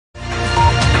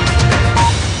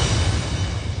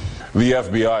The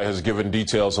FBI has given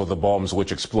details of the bombs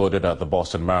which exploded at the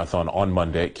Boston Marathon on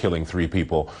Monday, killing 3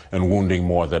 people and wounding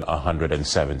more than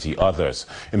 170 others.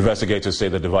 Investigators say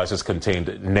the devices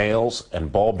contained nails and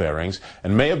ball bearings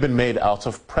and may have been made out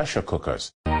of pressure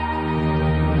cookers.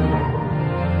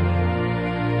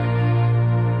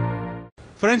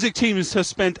 Forensic teams have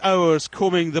spent hours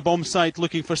combing the bomb site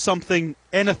looking for something,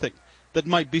 anything, that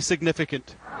might be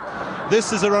significant.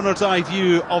 This is a runner's eye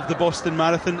view of the Boston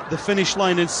Marathon, the finish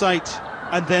line in sight,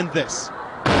 and then this.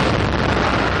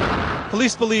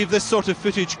 Police believe this sort of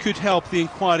footage could help the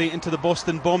inquiry into the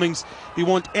Boston bombings. They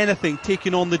want anything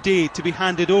taken on the day to be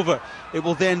handed over. It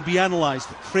will then be analysed,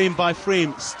 frame by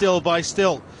frame, still by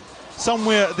still.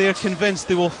 Somewhere they are convinced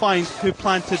they will find who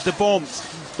planted the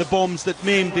bombs that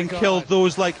maimed and killed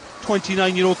those like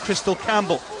 29-year-old Crystal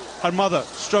Campbell, her mother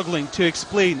struggling to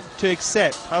explain, to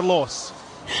accept her loss.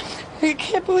 I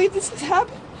can't believe this has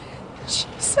happened. She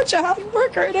was such a hard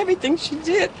worker at everything she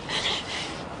did.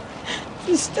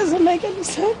 This doesn't make any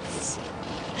sense.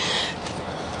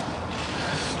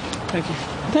 Thank you.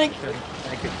 Thank you.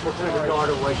 Thank you. What kind of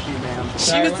daughter was she, ma'am?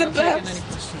 She was the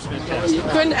best. You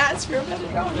couldn't ask for a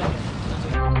better daughter.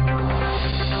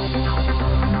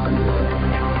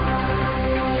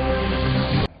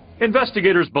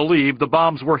 Investigators believe the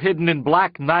bombs were hidden in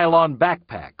black nylon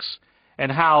backpacks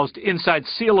and housed inside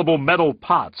sealable metal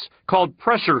pots called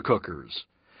pressure cookers.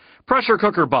 Pressure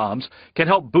cooker bombs can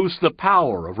help boost the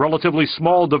power of relatively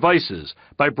small devices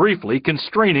by briefly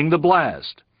constraining the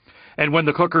blast. And when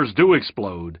the cookers do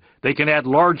explode, they can add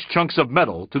large chunks of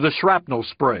metal to the shrapnel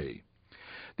spray.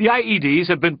 The IEDs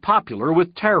have been popular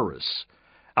with terrorists.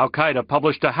 Al-Qaeda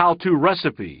published a how-to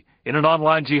recipe in an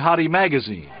online jihadi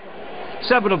magazine.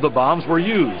 7 of the bombs were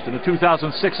used in a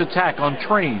 2006 attack on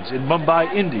trains in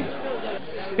Mumbai, India.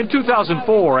 In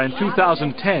 2004 and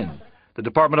 2010, the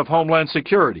Department of Homeland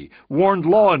Security warned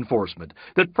law enforcement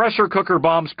that pressure cooker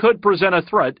bombs could present a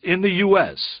threat in the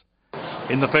U.S.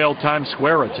 In the failed Times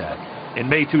Square attack in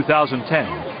May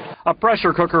 2010, a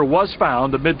pressure cooker was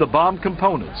found amid the bomb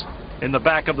components in the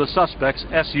back of the suspect's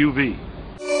SUV.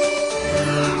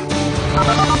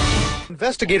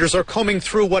 Investigators are combing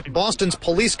through what Boston's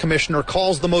police commissioner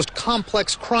calls the most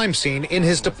complex crime scene in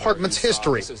his department's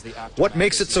history. What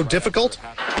makes it so difficult?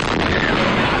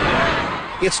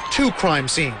 It's 2 crime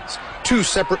scenes, 2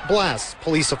 separate blasts,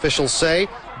 police officials say.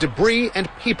 Debris and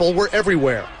people were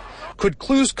everywhere. Could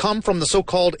clues come from the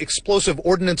so-called explosive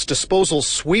ordnance disposal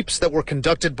sweeps that were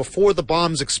conducted before the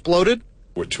bombs exploded?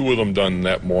 There were 2 of them done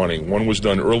that morning. One was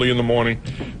done early in the morning,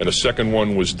 and the second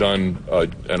one was done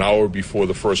an hour before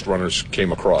the first runners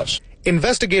came across.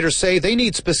 Investigators say they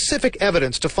need specific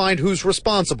evidence to find who's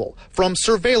responsible, from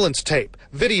surveillance tape,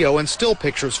 video and still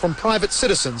pictures from private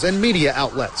citizens and media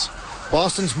outlets.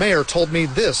 Boston's mayor told me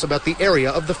this about the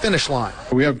area of the finish line.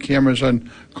 We have cameras on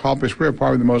Copley Square,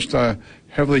 probably the most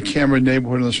heavily cameraed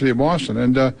neighborhood in the city of Boston,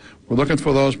 and we're looking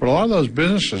for those, but a lot of those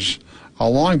businesses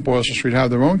along Boston Street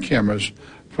have their own cameras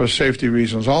for safety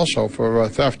reasons, also for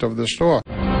theft of the store.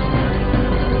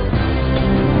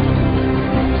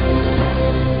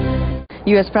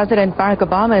 U.S. President Barack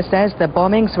Obama says the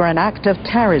bombings were an act of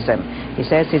terrorism. He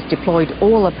says he's deployed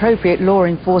all appropriate law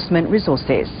enforcement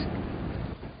resources.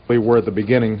 We're at the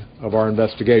beginning of our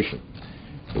investigation.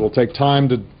 It will take time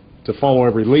to follow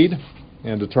every lead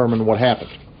and determine what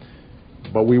happened.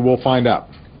 But we will find out.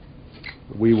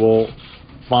 We will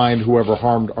find whoever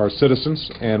harmed our citizens,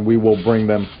 and we will bring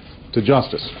them to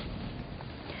justice.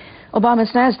 Obama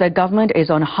says the government is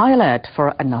on high alert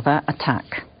for another attack.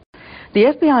 The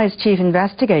FBI's chief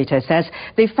investigator says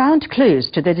they found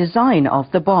clues to the design of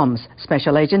the bombs.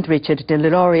 Special Agent Richard De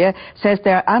Lauria says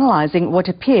they're analyzing what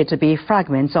appear to be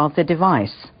fragments of the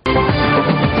device.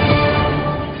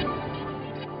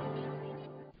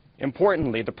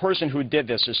 Importantly, the person who did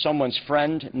this is someone's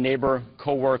friend, neighbor,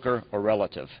 co-worker, or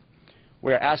relative.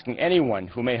 We are asking anyone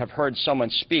who may have heard someone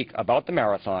speak about the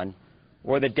marathon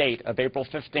or the date of April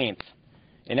 15th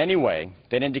in any way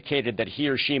that indicated that he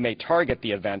or she may target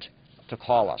the event to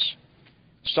call us.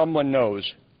 Someone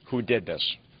knows who did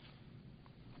this.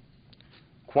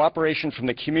 Cooperation from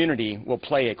the community will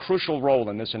play a crucial role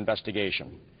in this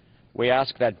investigation. We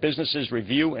ask that businesses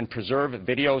review and preserve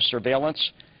video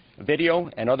surveillance, video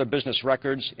and other business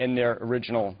records in their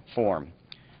original form.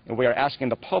 And we are asking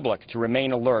the public to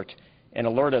remain alert and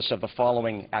alert us of the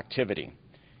following activity.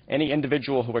 Any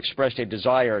individual who expressed a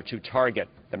desire to target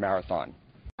the marathon.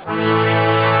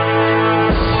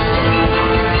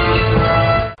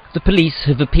 The police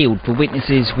have appealed for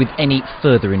witnesses with any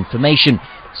further information.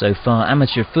 So far,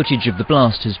 amateur footage of the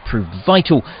blast has proved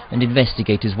vital, and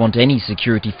investigators want any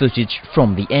security footage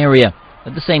from the area.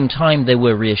 At the same time, there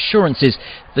were reassurances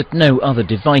that no other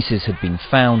devices had been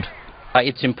found.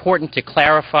 It's important to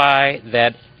clarify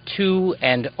that 2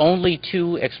 and only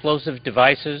 2 explosive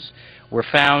devices were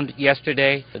found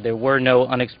yesterday. There were no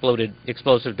unexploded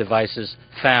explosive devices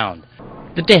found.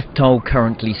 The death toll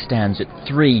currently stands at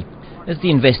 3. As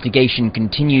the investigation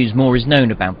continues, more is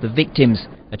known about the victims.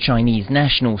 A Chinese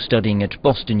national studying at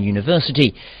Boston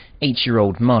University,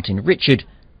 8-year-old Martin Richard,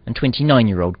 and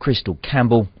 29-year-old Crystal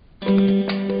Campbell.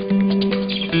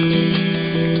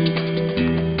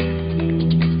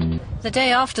 The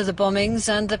day after the bombings,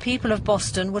 and the people of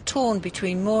Boston were torn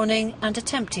between mourning and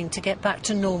attempting to get back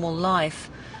to normal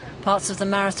life. Parts of the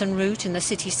marathon route in the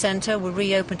city centre were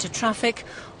reopened to traffic,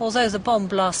 although the bomb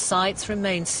blast sites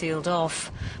remained sealed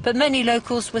off. But many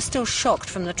locals were still shocked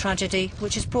from the tragedy,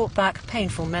 which has brought back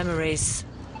painful memories.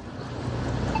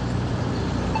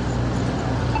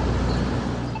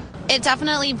 It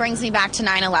definitely brings me back to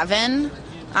 9/11.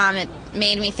 It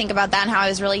made me think about that and how I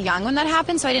was really young when that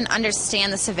happened, so I didn't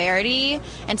understand the severity.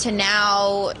 And to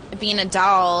now be an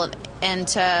adult and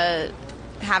to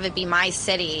have it be my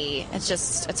city,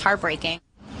 it's heartbreaking.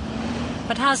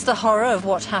 But has the horror of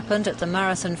what happened at the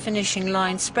marathon finishing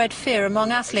line spread fear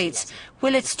among athletes?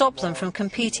 Will it stop them from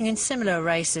competing in similar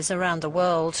races around the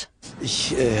world?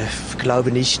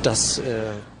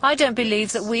 I don't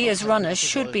believe that we as runners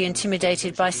should be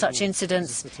intimidated by such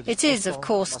incidents. It is, of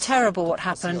course, terrible what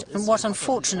happened and what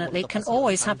unfortunately can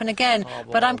always happen again,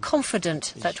 but I'm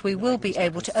confident that we will be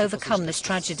able to overcome this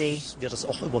tragedy.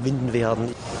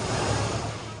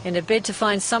 In a bid to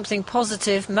find something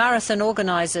positive, marathon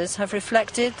organisers have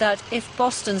reflected that if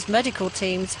Boston's medical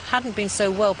teams hadn't been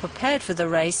so well prepared for the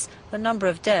race, the number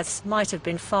of deaths might have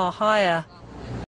been far higher.